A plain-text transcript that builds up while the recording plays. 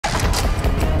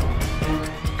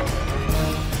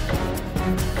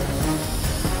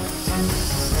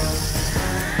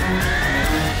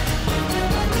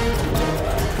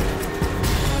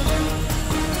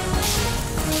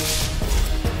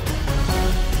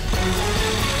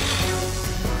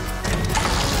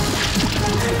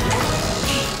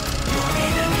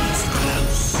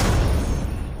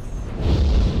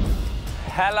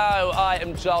Hello, I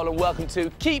am Joel and welcome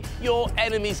to Keep Your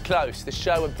Enemies Close, the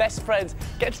show where best friends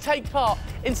get to take part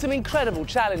in some incredible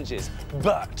challenges.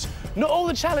 But not all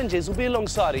the challenges will be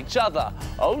alongside each other.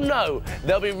 Oh no,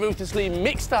 they'll be ruthlessly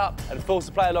mixed up and forced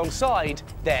to play alongside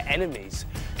their enemies.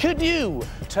 Could you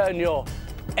turn your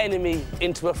enemy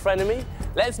into a frenemy?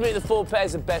 Let's meet the 4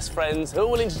 pairs of best friends who are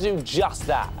willing to do just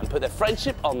that and put their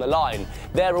friendship on the line.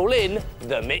 They're all in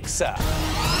the mixer.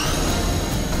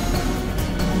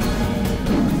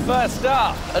 First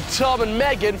up are Tom and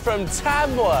Megan from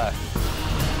Tamworth.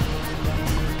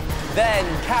 Then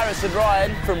Carys and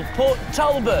Ryan from Port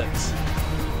Talbot.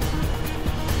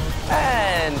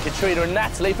 And Catriona and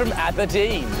Natalie from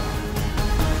Aberdeen.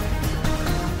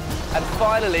 And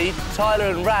finally, Tyler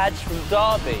and Raj from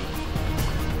Derby.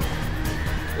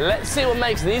 Let's see what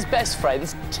makes these best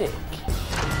friends tick.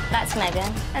 That's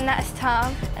Megan. And that's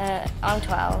Tom. I'm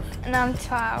 12. And I'm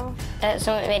 12.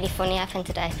 Something really funny happened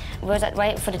today. We was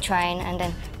waiting for the train, and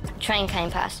then the train came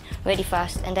past really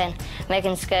fast, and then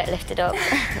Megan's skirt lifted up.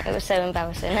 It was so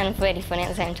embarrassing and really funny at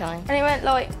the same time. And it went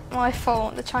like my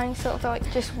fault. The train sort of like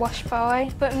just washed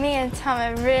by. But me and Tom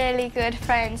are really good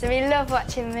friends, and we love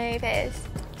watching movies.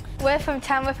 We're from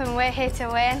Tamworth and we're here to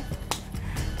win.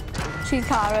 She's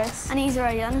Carys. And he's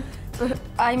Ryan.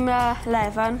 I'm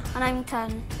 11. And I'm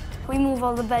 10. We move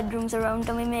all the bedrooms around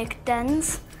and we make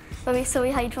dens. So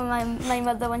we hide from my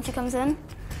mother when she comes in.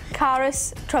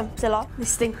 Carys trumps a lot. They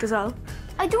stink as well.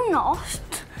 I do not.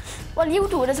 Well, you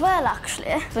do it as well,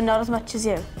 actually. But not as much as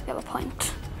you. You have a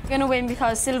point. I'm going to win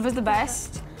because Silver's the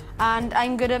best, and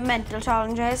I'm good at mental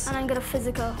challenges. And I'm good at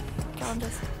physical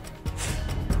challenges.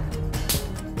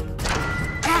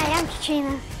 Hi, I'm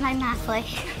Catriona and I'm Natalie.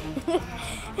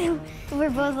 We're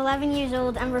both 11 years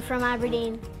old and we're from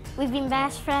Aberdeen. We've been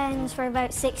best friends for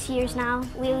about 6 years now.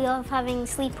 We love having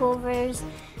sleepovers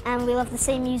and we love the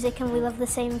same music and we love the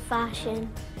same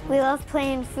fashion. We love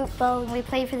playing football. We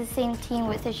play for the same team,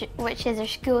 which is our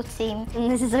school team, and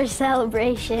this is our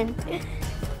celebration.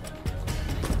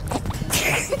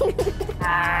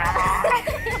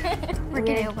 We're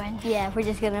gonna win. Yeah, we're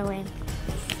just gonna win.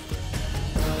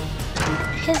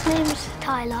 His name's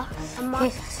Tyler,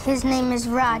 and his name is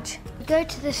Raj. We go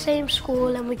to the same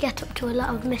school and we get up to a lot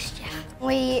of mischief.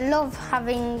 We love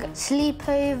having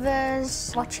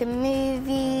sleepovers, watching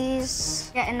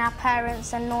movies, getting our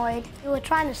parents annoyed. We were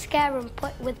trying to scare them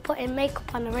with putting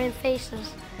makeup on their own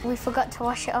faces. We forgot to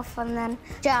wash it off, and then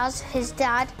Jazz, his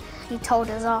dad, he told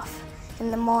us off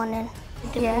in the morning.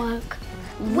 It didn't work.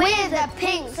 We're the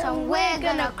Pinks and we're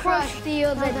gonna crush the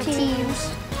other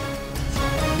teams.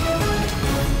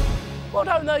 Well,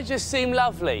 don't they just seem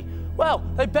lovely? Well,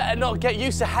 they better not get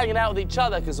used to hanging out with each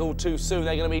other, because all too soon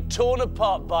they're going to be torn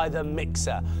apart by the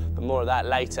mixer. But more of that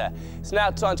later. It's now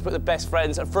time to put the best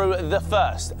friends through the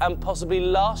first and possibly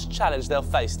last challenge they'll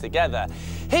face together.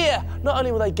 Here, not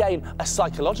only will they gain a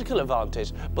psychological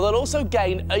advantage, but they'll also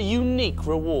gain a unique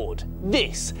reward.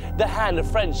 This, the hand of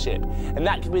friendship. And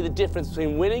that can be the difference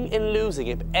between winning and losing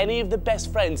if any of the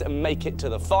best friends make it to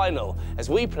the final, as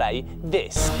we play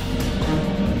this.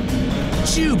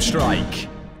 Tube Strike.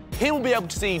 Here we'll be able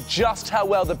to see just how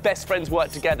well the best friends work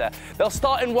together. They'll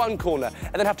start in one corner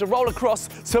and then have to roll across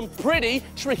some pretty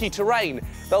tricky terrain.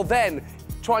 They'll then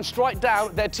try and strike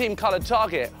down their team-coloured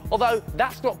target. Although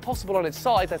that's not possible on its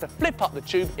side, they have to flip up the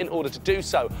tube in order to do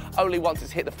so. Only once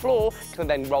it's hit the floor can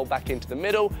they then roll back into the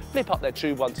middle, flip up their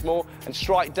tube once more and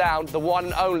strike down the one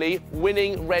and only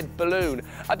winning red balloon.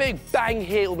 A big bang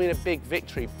here will mean a big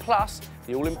victory, plus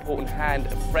the all-important hand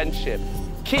of friendship.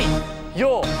 Keep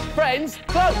your friends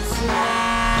close.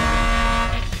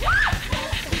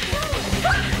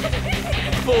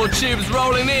 4 tubes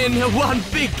rolling in, one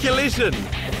big collision.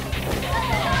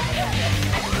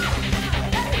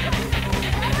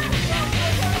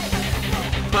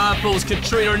 Purple's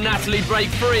Catriona and Natalie break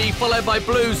free, followed by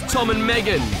Blue's Tom and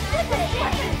Megan.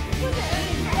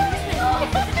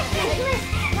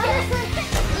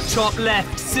 Top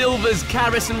left, Silver's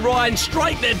Carys and Ryan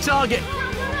strike their target.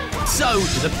 So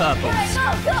do the Purples.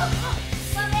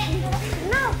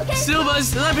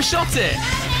 Silver's overshot it.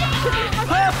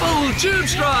 Purple tube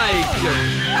strike.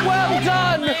 Well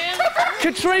done,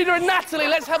 Catriona and Natalie.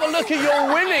 Let's have a look at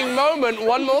your winning moment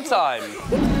one more time.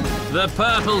 The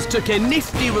Purples took a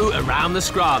nifty route around the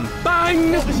scrum.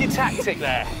 Bang! What was your tactic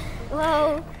there?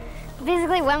 Well,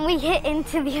 basically when we hit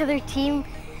into the other team,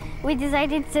 we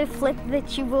decided to flip the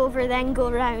tube over, then go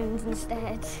round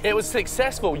instead. It was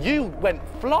successful. You went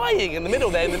flying in the middle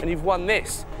there, and you've won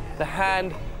this, the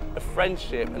hand of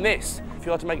friendship. And this, if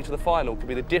you are to make it to the final, could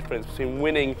be the difference between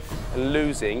winning and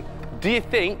losing. Do you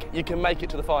think you can make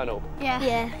it to the final?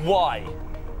 Yeah. Why?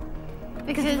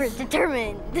 Because we're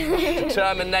determined.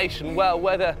 Determination. Well,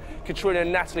 whether Catriona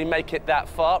and Natalie make it that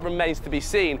far remains to be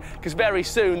seen, because very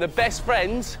soon the best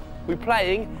friends will be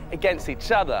playing against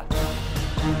each other.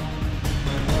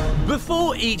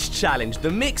 Before each challenge,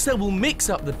 the mixer will mix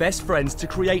up the best friends to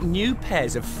create new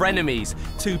pairs of frenemies,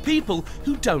 two people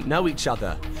who don't know each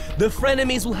other. The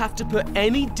frenemies will have to put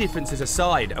any differences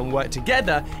aside and work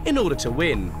together in order to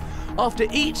win. After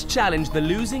each challenge, the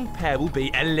losing pair will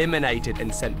be eliminated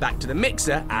and sent back to the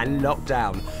mixer and locked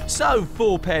down. So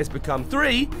 4 pairs become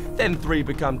 3, then 3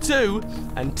 become 2,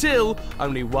 until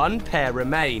only 1 pair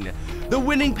remain. The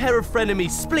winning pair of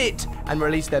frenemies split and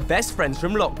release their best friends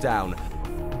from lockdown.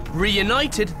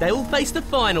 Reunited, they will face the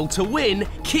final to win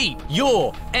Keep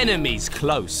Your Enemies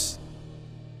Close.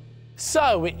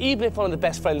 So, even if one of the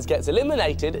best friends gets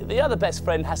eliminated, the other best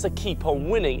friend has to keep on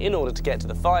winning in order to get to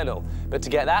the final. But to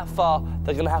get that far,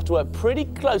 they're going to have to work pretty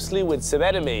closely with some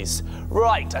enemies.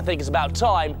 Right, I think it's about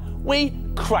time we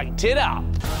cranked it up.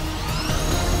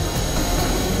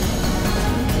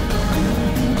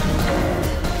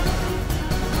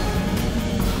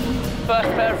 First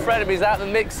pair of frenemies out of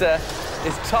the mixer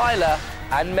is Tyler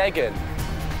and Megan.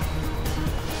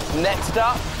 Next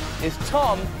up is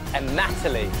Tom and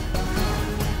Natalie.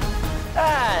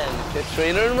 And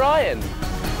Catriona and Ryan.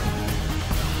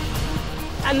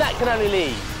 And that can only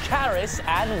leave Carys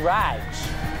and Raj.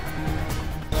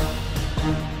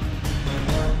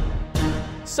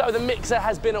 So the mixer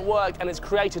has been at work and it's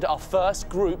created our first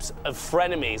groups of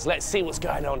frenemies. Let's see what's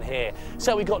going on here.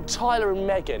 So we've got Tyler and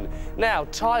Megan. Now,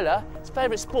 Tyler, his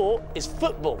favourite sport is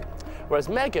football, whereas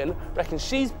Megan reckons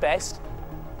she's best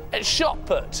at shot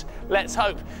put. Let's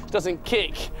hope she doesn't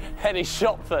kick any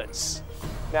shot puts.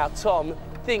 Now, Tom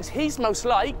thinks he's most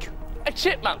like a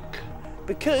chipmunk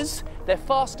because they're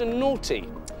fast and naughty,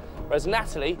 whereas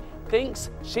Natalie thinks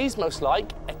she's most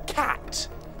like a cat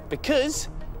because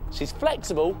she's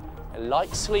flexible and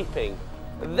likes sleeping.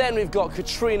 And then we've got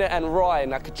Catriona and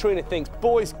Ryan. Now, Catriona thinks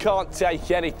boys can't take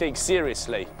anything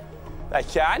seriously. They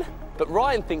can, but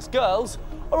Ryan thinks girls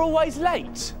are always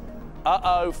late.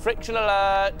 Uh-oh, friction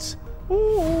alert.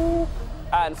 Ooh.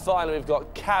 And finally, we've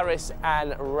got Carys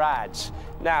and Raj.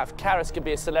 Now, if Carys could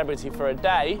be a celebrity for a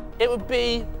day, it would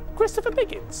be Christopher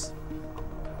Biggins.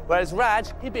 Whereas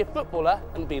Raj, he'd be a footballer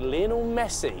and be Lionel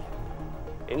Messi.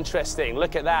 Interesting,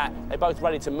 look at that. They're both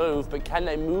ready to move, but can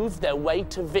they move their way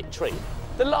to victory?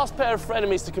 The last pair of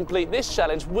frenemies to complete this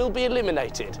challenge will be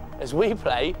eliminated as we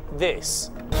play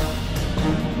this.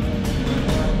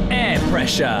 Air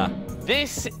pressure.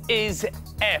 This is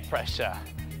air pressure.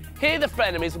 Here the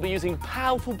frenemies will be using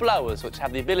powerful blowers which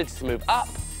have the ability to move up,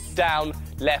 down,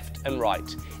 left and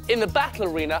right. In the battle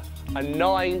arena are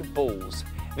 9 balls.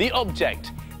 The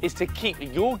object is to keep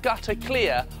your gutter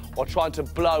clear while trying to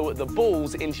blow the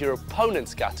balls into your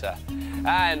opponent's gutter.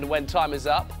 And when time is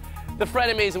up, the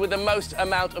frenemies with the most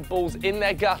amount of balls in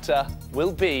their gutter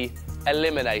will be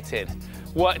eliminated.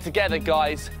 Work together,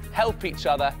 guys. Help each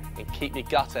other and keep your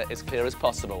gutter as clear as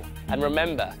possible. And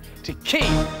remember to keep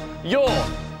your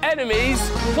enemies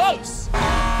close.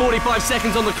 45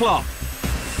 seconds on the clock.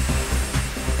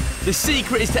 The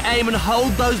secret is to aim and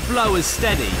hold those blowers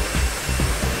steady.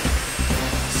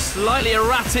 Slightly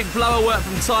erratic blower work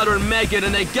from Tyler and Megan,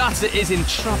 and their gutter is in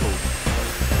trouble.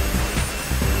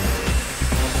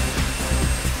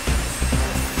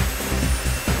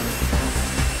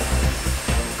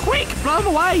 Quick, blow them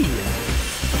away!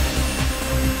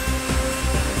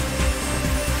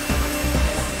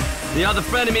 The other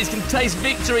frenemies can taste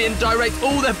victory and direct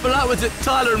all their blowers at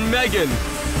Tyler and Megan.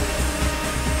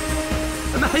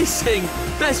 Amazing!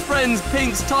 Best friends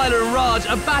Pinks, Tyler and Raj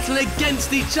are battling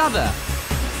against each other.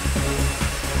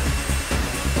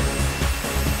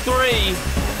 3,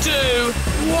 2,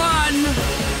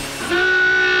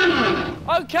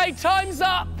 1. OK, time's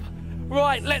up.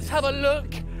 Right, let's have a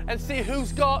look and see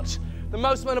who's got the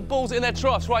most amount of balls in their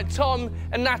troughs. Right, Tom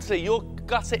and Natalie, your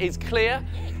gutter is clear.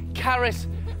 Carys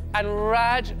and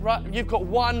Raj, right, you've got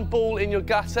 1 ball in your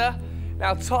gutter.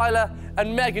 Now, Tyler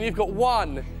and Megan, you've got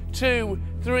 1, 2,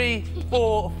 3,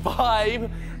 4,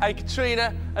 5. And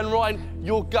Catriona and Ryan,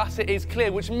 your gutter is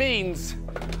clear, which means,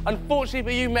 unfortunately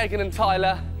for you, Megan and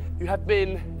Tyler, you have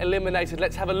been eliminated.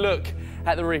 Let's have a look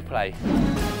at the replay.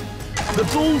 The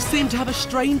balls seem to have a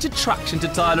strange attraction to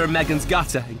Tyler and Megan's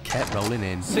gutter and kept rolling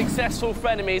in. Successful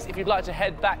frenemies if you'd like to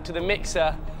head back to the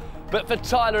mixer. But for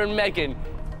Tyler and Megan,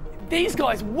 these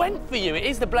guys went for you. It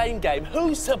is the blame game.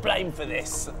 Who's to blame for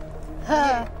this?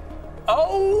 Her.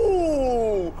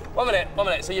 Oh! 1 minute, 1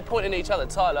 minute. So you're pointing at each other.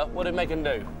 Tyler, what did Megan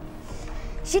do?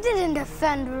 She didn't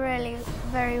defend really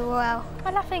very well.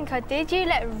 Well, I think I did. You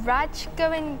let Raj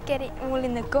go and get it all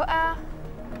in the gutter.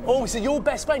 Oh, so your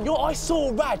best friend, I saw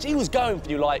Raj, he was going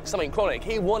for you like something chronic.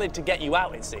 He wanted to get you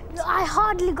out, it seems. I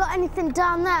hardly got anything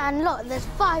down there, and look, there's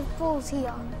 5 balls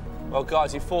here. Well,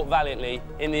 guys, you fought valiantly.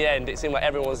 In the end, it seemed like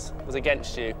everyone was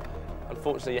against you.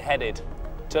 Unfortunately, you're headed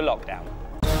to lockdown.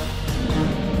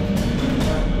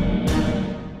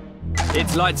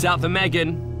 It's lights out for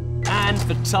Megan and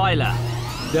for Tyler.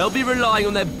 They'll be relying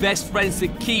on their best friends to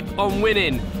keep on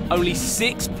winning. Only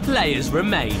 6 players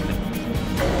remain.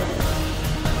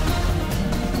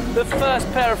 The first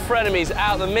pair of frenemies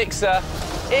out of the mixer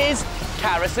is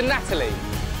Carys and Natalie.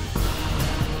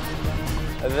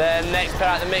 The next pair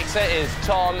out of the mixer is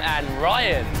Tom and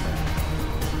Ryan.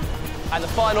 And the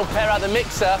final pair out of the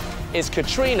mixer is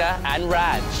Catriona and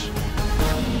Raj.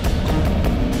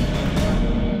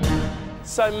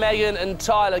 So Megan and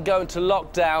Tyler go into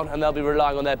lockdown and they'll be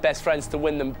relying on their best friends to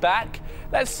win them back.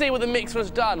 Let's see what the mixer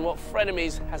has done, what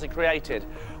frenemies has it created.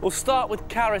 We'll start with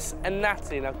Carys and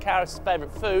Natalie. Now, Carys'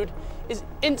 favourite food is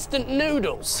instant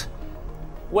noodles,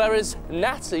 whereas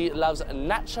Natalie loves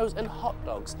nachos and hot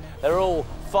dogs. They're all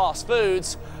fast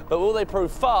foods, but will they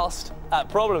prove fast at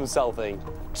problem solving?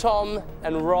 Tom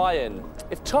and Ryan.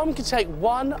 If Tom could take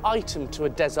one item to a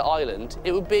desert island,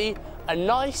 it would be a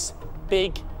nice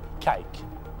big cake.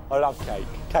 I love cake.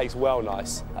 Cake's well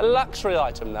nice. A luxury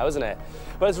item though, isn't it?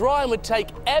 Whereas Ryan would take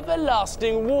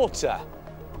everlasting water.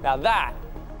 Now that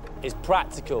is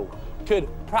practical. Could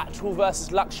practical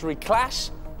versus luxury clash?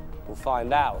 We'll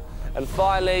find out. And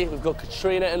finally, we've got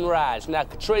Catriona and Raj. Now,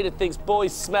 Catriona thinks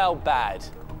boys smell bad.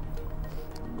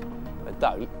 They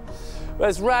don't.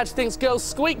 Whereas Raj thinks girls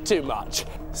squeak too much.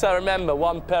 So remember,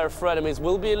 one pair of frenemies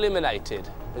will be eliminated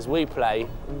as we play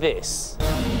this.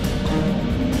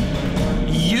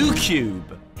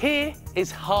 U-Cube. Here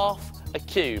is half a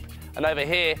cube. And over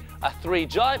here are 3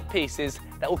 giant pieces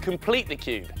that will complete the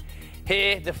cube.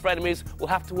 Here, the frenemies will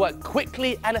have to work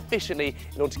quickly and efficiently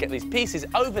in order to get these pieces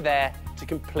over there to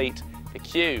complete the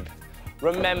cube.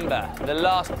 Remember, the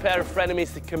last pair of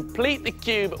frenemies to complete the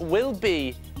cube will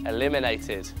be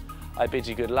eliminated. I bid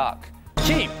you good luck.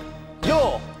 Keep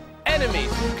your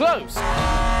enemies close.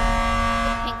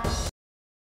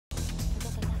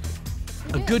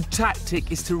 A good tactic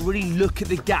is to really look at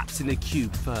the gaps in the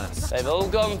cube first. They've all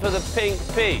gone for the pink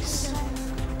piece.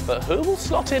 But who will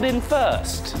slot it in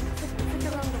first?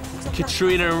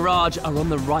 Catriona and Raj are on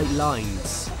the right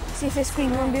lines. See if this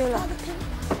green one be all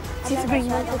See if the green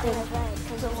one will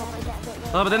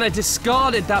Oh, but then they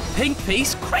discarded that pink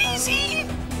piece. Crazy!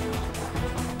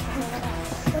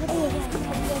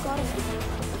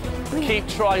 Keep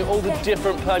trying all the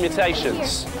different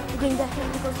permutations.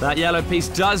 That yellow piece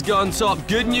does go on top.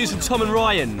 Good news for Tom and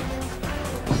Ryan.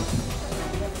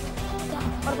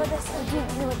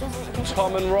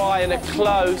 Tom and Ryan are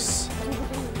close.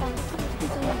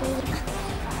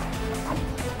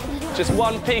 Just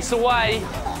one piece away.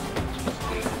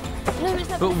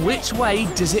 But which way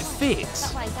does it fit?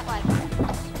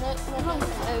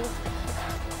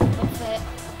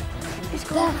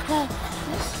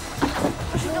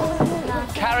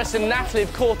 Carys and Natalie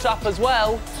have caught up as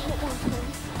well.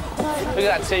 Look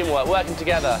at that teamwork, working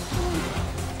together.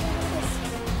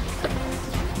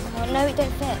 Oh, no, it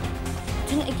don't fit.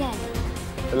 Do it again.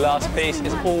 The last piece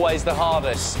is always the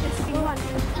hardest.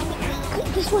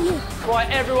 This one here. Right,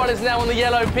 everyone is now on the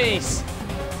yellow piece.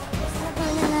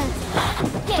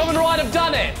 Tom and Ryan have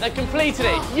done it. They've completed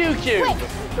it. U-Cube.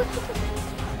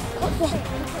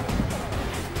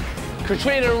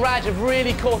 Catriona and Raj have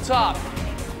really caught up.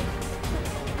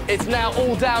 It's now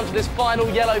all down to this final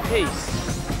yellow piece.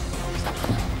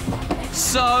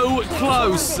 So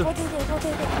close.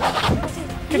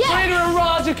 Catriona and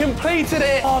Raj have completed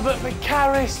it. Oh, but for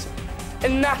Carys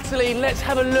and Natalie, let's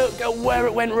have a look at where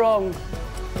it went wrong.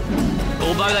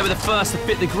 Although they were the first to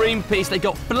fit the green piece, they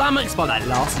got flummoxed by that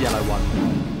last yellow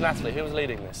one. Natalie, who was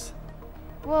leading this?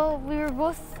 Well, we were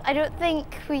both, I don't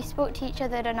think we spoke to each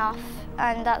other enough,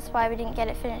 and that's why we didn't get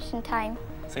it finished in time.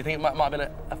 So you think it might have been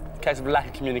a case of lack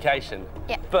of communication?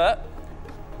 Yeah. But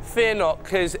fear not,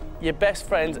 because your best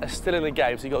friends are still in the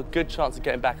game, so you've got a good chance of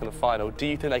getting back in the final. Do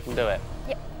you think they can do it?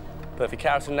 Yep. But for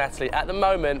Carys and Natalie, at the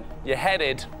moment, you're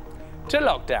headed to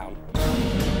lockdown.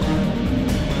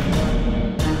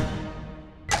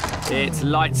 It's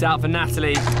lights out for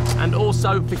Natalie and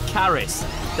also for Carys.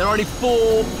 There are only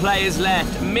 4 players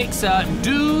left. Mixer,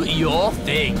 do your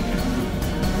thing.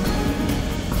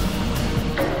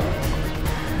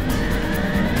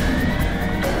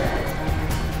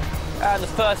 And the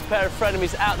first pair of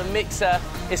frenemies out of the mixer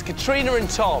is Catriona and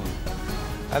Tom.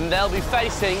 And they'll be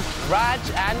facing Raj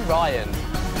and Ryan.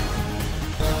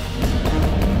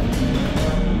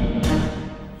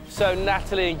 So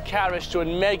Natalie and Carys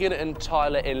join Megan and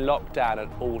Tyler in lockdown,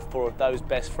 and all 4 of those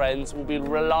best friends will be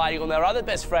relying on their other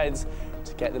best friends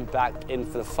to get them back in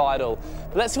for the final.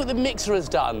 But let's see what the mixer has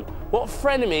done. What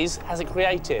frenemies has it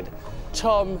created?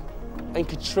 Tom and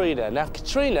Catriona. Now,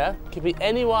 Catriona could be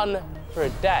anyone for a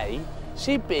day.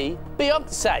 She'd be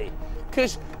Beyonce,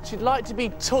 because she'd like to be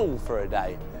tall for a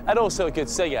day, and also a good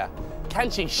singer. Can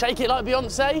she shake it like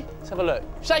Beyonce? Let's have a look.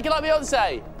 Shake it like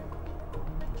Beyonce.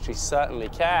 She certainly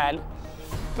can.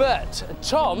 But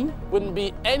Tom wouldn't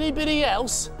be anybody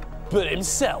else but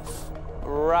himself.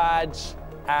 Raj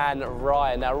and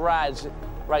Ryan. Now, Raj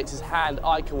rates his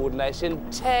hand-eye coordination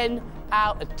 10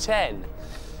 out of 10,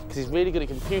 because he's really good at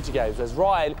computer games, whereas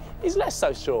Ryan is less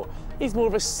so sure. He's more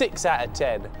of a 6 out of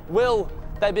 10. Will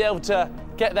they be able to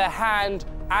get their hand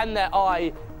and their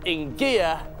eye in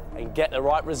gear and get the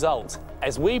right result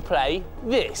as we play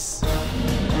this?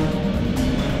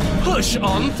 Push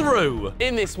on through.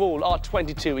 In this wall are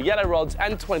 22 yellow rods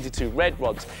and 22 red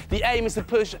rods. The aim is to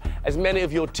push as many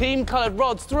of your team-coloured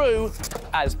rods through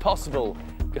as possible.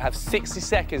 You'll have 60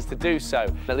 seconds to do so.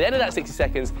 At the end of that 60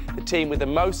 seconds, the team with the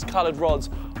most coloured rods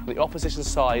on the opposition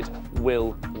side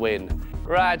will win.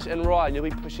 Raj and Ryan, you'll be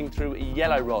pushing through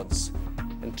yellow rods.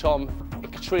 And Tom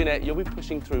and Catriona, you'll be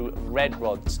pushing through red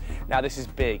rods. Now, this is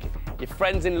big. Your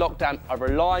friends in lockdown are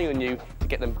relying on you to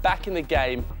get them back in the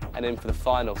game and in for the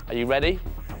finals. Are you ready?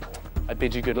 I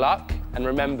bid you good luck. And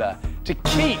remember to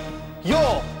keep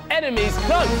your enemies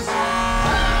close.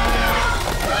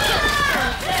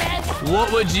 What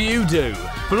would you do?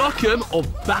 Block them or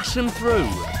bash them through?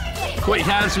 Quick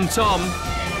hands from Tom.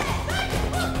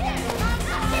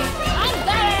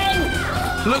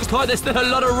 Looks like there's still a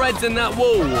lot of reds in that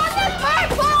wall.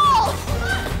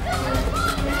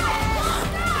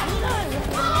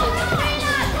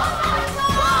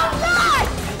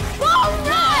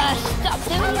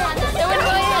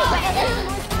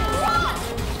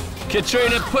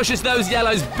 Catriona pushes those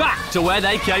yellows back to where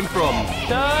they came from.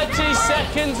 30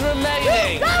 seconds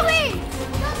remaining.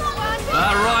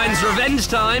 Ryan's revenge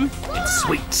time. It's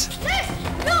sweet.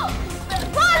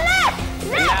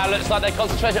 Now looks like they're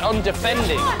concentrating on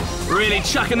defending. Really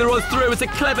chucking the rods through. It's a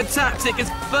clever tactic. It's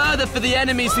further for the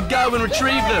enemies to go and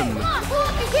retrieve them. That's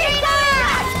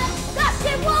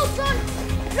it, well done.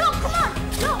 Look, come on.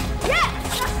 Look, yeah,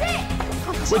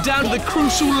 that's it. We're down to the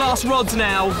crucial last rods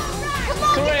now.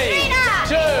 3,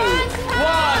 2, 1.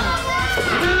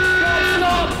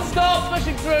 Stop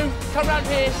pushing through. Come round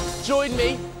here. Join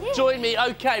me.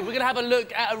 OK, we're going to have a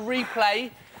look at a replay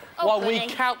while we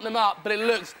count them up, but it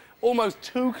looks almost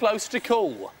too close to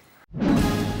call.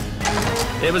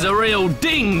 It was a real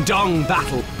ding-dong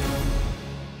battle.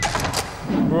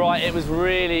 Right, it was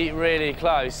really, really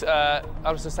close. I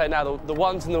was to say now, the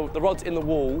rods in the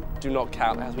wall do not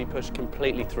count as we push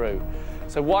completely through.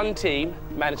 So one team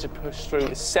managed to push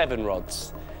through 7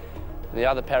 rods. And the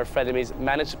other pair of frenemies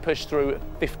managed to push through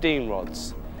 15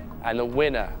 rods. And the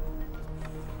winner,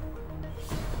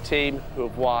 the team who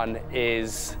have won,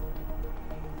 is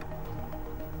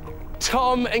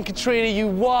Tom and Catriona. You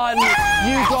won.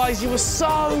 You guys, you were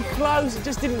so close. It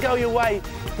just didn't go your way.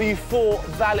 But you fought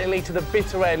valiantly to the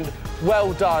bitter end.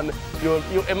 Well done.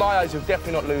 In my eyes, you're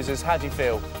definitely not losers. How do you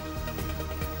feel?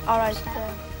 All right.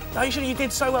 No, you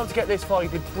did so well to get this far. You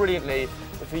did brilliantly.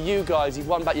 But for you guys, you've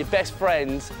won back your best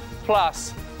friends,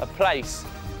 plus a place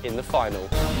in the final.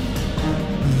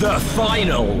 The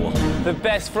final. The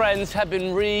best friends have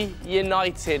been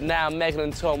reunited. Now, Megan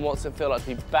and Tom, what's it feel like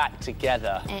to be back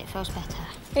together? It feels better.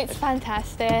 It's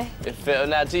fantastic.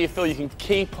 Now, do you feel you can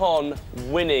keep on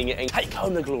winning and take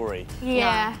home the glory?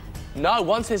 Yeah. No,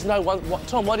 one says no.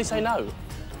 Tom, why do you say no?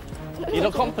 You're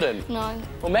not confident? No.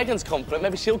 Well, Megan's confident.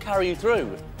 Maybe she'll carry you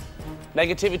through.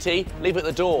 Negativity, leave it at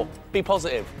the door. Be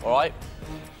positive, all right?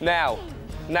 Now,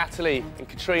 Natalie and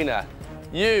Catriona,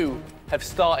 you have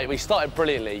started. We started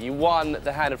brilliantly. You won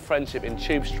the Hand of Friendship in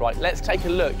Tube Strike. Let's take a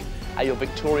look at your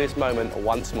victorious moment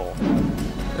once more.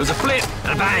 It was a flip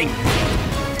and a bang.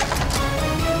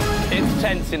 It's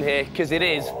tense in here because it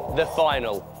is the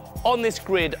final. On this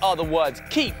grid are the words,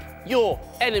 keep your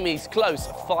enemies close,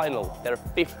 final. There are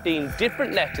 15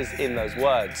 different letters in those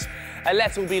words. A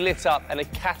letter will be lit up and a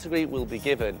category will be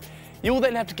given. You will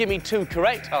then have to give me 2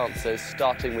 correct answers,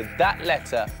 starting with that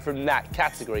letter from that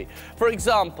category. For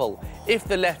example, if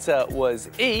the letter was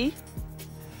E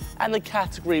and the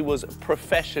category was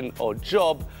profession or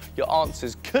job, your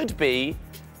answers could be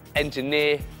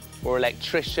engineer or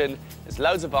electrician. There's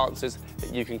loads of answers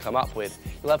that you can come up with.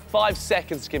 You'll have 5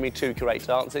 seconds to give me 2 correct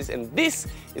answers, and this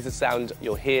is the sound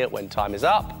you'll hear when time is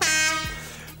up.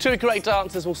 2 correct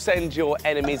answers will send your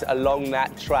enemies along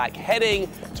that track, heading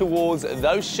towards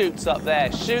those chutes up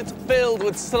there. Chutes filled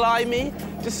with slimy,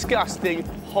 disgusting,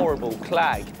 horrible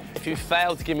clag. If you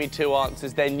fail to give me 2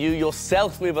 answers, then you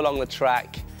yourself move along the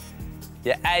track.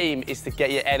 Your aim is to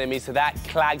get your enemies to that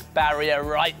clag barrier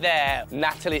right there.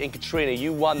 Natalie and Catriona,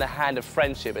 you won the hand of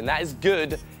friendship, and that is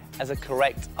good as a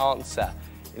correct answer.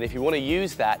 And if you want to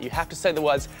use that, you have to say the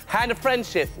words hand of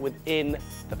friendship within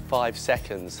the 5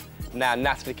 seconds. Now,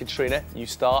 Natalie, Catriona, you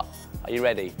start. Are you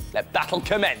ready? Let battle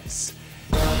commence.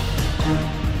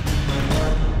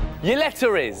 Your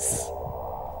letter is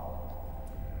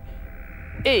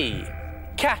E.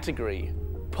 Category,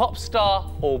 pop star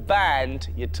or band.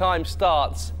 Your time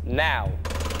starts now.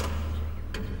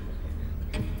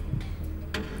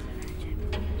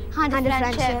 Hand of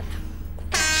friendship.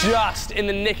 Just in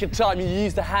the nick of time, you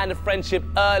used the hand of friendship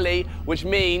early, which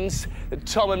means that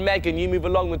Tom and Megan, you move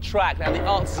along the track. Now, the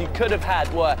answers you could have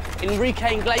had were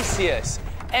Enrique Iglesias,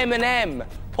 Eminem,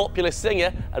 popular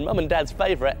singer, and Mum and Dad's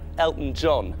favourite, Elton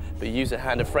John. But you use a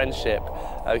hand of friendship.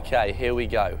 OK, here we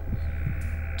go.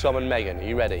 Tom and Megan, are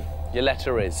you ready? Your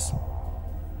letter is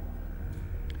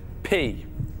P.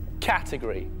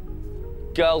 Category,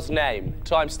 girl's name.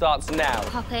 Time starts now.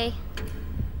 Poppy.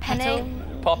 Penny.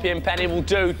 Poppy and Penny will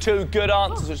do 2 good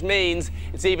answers, which means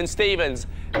it's even Stevens.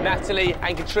 Natalie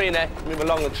and Catriona move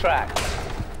along the track.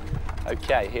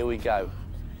 OK, here we go.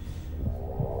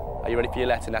 Are you ready for your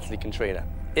letter, Natalie, Catriona?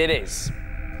 It is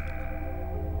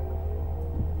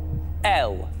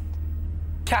L.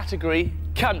 Category,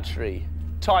 country.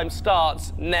 Time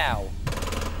starts now.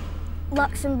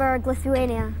 Luxembourg,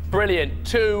 Lithuania. Brilliant.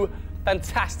 2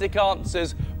 fantastic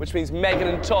answers, which means Megan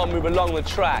and Tom move along the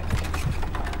track.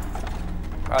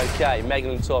 OK,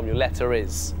 Megan and Tom, your letter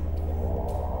is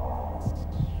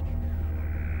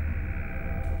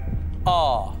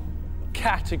R.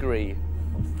 Category,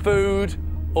 food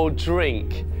or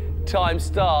drink. Time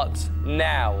starts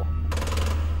now.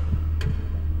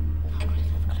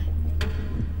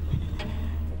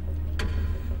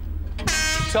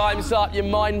 Time's up, your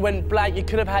mind went blank. You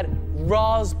could have had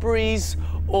raspberries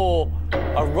or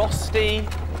a Rosti.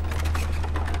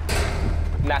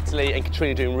 Natalie and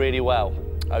Catriona doing really well.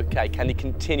 OK, can you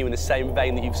continue in the same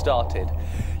vein that you've started?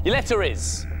 Your letter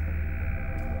is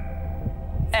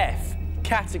F.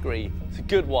 Category, it's a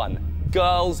good one.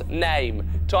 Girl's name.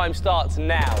 Time starts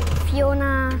now.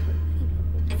 Fiona.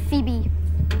 Phoebe.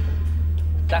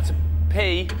 That's a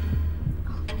P.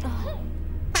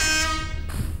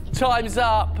 Time's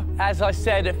up. As I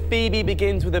said, Phoebe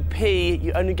begins with a P.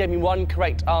 You only gave me 1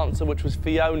 correct answer, which was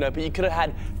Fiona, but you could have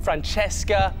had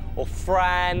Francesca or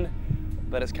Fran.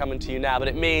 But it's coming to you now, but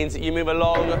it means that you move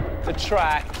along the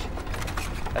track.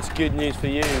 That's good news for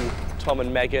you, Tom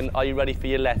and Megan. Are you ready for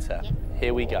your letter? Yep.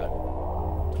 Here we go.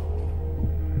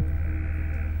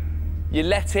 Your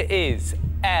letter is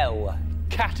L.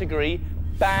 Category,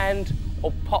 band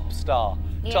or pop star.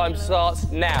 Time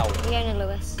starts now. Leona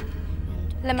Lewis.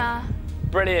 Lamar.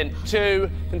 Brilliant. 2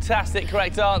 fantastic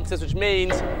correct answers, which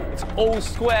means it's all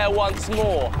square once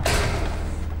more.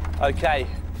 OK,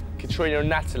 Catriona and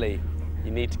Natalie, you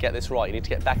need to get this right. You need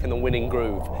to get back in the winning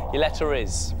groove. Your letter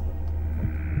is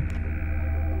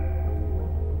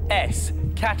S.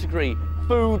 Category,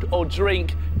 food or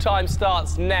drink. Time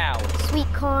starts now. Sweet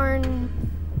corn.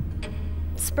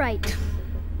 Sprite.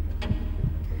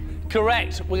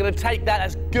 Correct. We're going to take that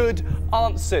as good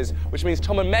answers, which means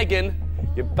Tom and Megan,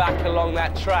 you're back along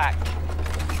that track.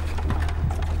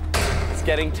 It's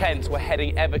getting tense. We're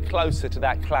heading ever closer to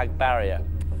that clag barrier.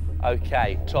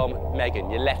 OK, Tom,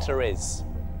 Megan, your letter is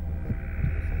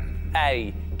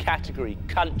A. Category,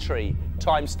 country.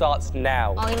 Time starts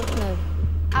now. I don't know.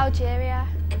 Algeria.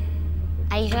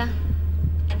 Asia.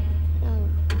 No.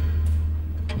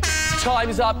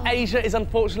 Time's up. Asia is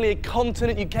unfortunately a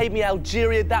continent. You gave me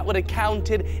Algeria. That would have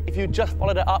counted if you just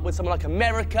followed it up with someone like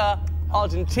America,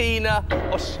 Argentina,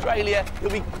 Australia.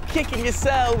 You'll be kicking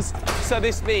yourselves. So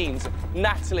this means,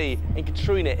 Natalie and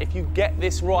Catriona, if you get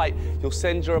this right, you'll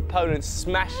send your opponents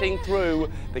smashing through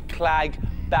the clag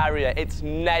barrier. It's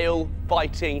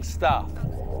nail-biting stuff.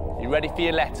 You ready for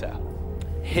your letter?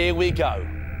 Here we go.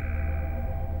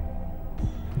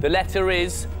 The letter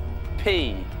is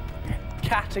P.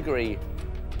 Category,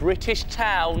 British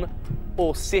town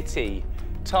or city.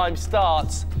 Time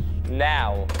starts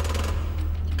now.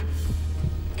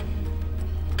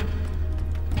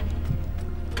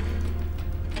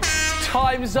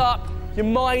 Time's up. Your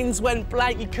minds went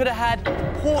blank. You could have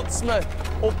had Portsmouth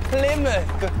or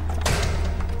Plymouth.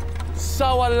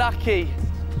 So unlucky.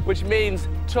 Which means,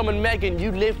 Tom and Megan,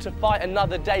 you live to fight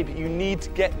another day, but you need to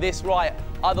get this right.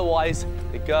 Otherwise,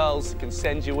 the girls can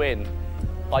send you in.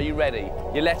 Are you ready?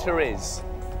 Your letter is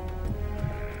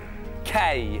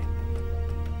K.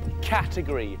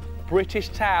 Category, British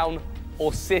town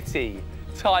or city.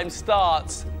 Time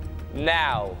starts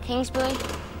now. Kingsbury.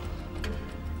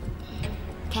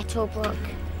 Kettlebrook.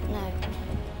 No.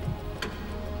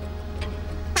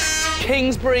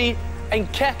 Kingsbury and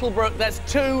Kettlebrook, that's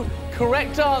 2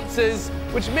 correct answers,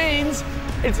 which means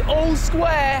it's all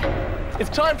square. It's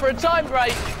time for a time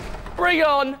break. Bring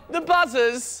on the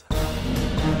buzzers.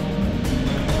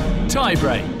 Tie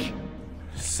break.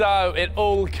 So it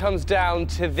all comes down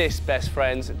to this, best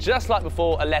friends. Just like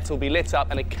before, a letter will be lit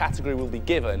up and a category will be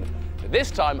given. But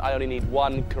this time, I only need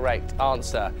 1 correct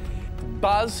answer.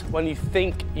 Buzz when you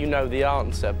think you know the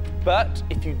answer. But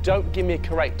if you don't give me a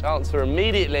correct answer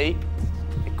immediately,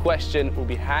 the question will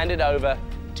be handed over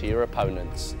to your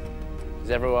opponents.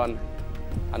 Does everyone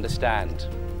understand?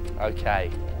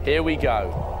 Okay, here we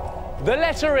go. The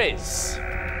letter is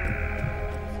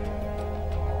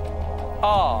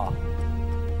R.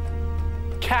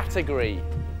 Category,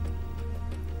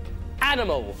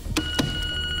 animal.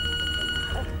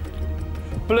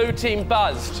 Blue team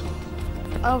buzzed.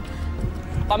 Oh.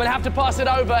 I'm gonna have to pass it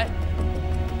over.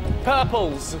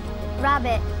 Purples.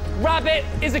 Rabbit. Rabbit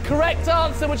is a correct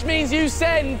answer, which means you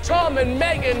send Tom and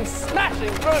Megan smashing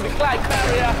through the flag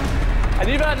barrier, and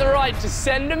you've earned the right to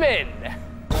send them in.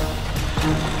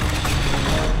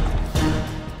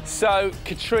 So,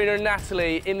 Catriona and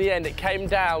Natalie, in the end, it came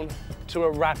down to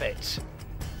a rabbit.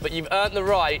 But you've earned the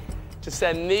right to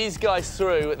send these guys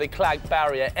through the clag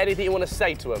barrier. Anything you want to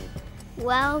say to them?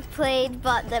 Well played,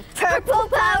 but the purple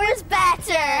power's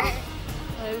better.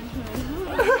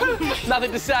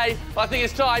 Nothing to say, but I think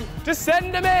it's time to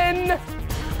send them in.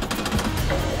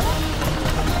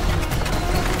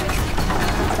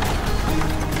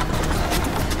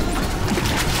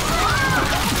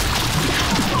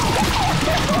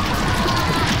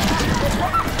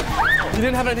 You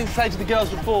didn't have anything to say to the girls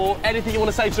before. Anything you want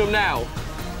to say to them now?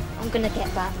 I'm gonna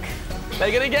get back.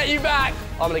 They're gonna get you back.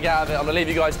 I'm gonna get out of it. I'm gonna leave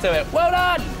you guys to it. Well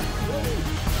done!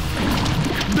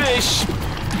 Bish,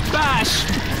 bash,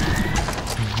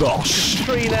 bosh.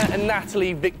 Catriona and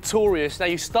Natalie victorious. Now,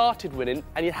 you started winning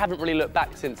and you haven't really looked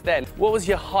back since then. What was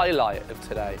your highlight of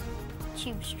today?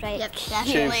 Tube strike. Yep,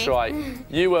 Tube strike.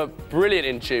 You were brilliant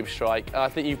in tube strike. And I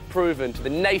think you've proven to the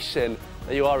nation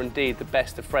that you are indeed the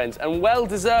best of friends and well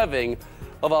deserving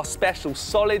of our special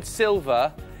solid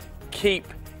silver keep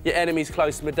your enemies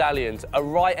close medallions. A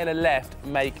right and a left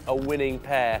make a winning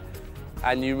pair,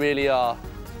 and you really are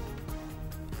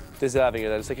deserving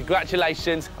of them. So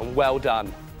congratulations and well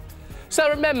done. So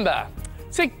remember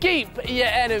to keep your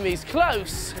enemies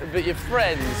close, but your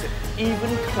friends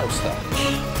even closer.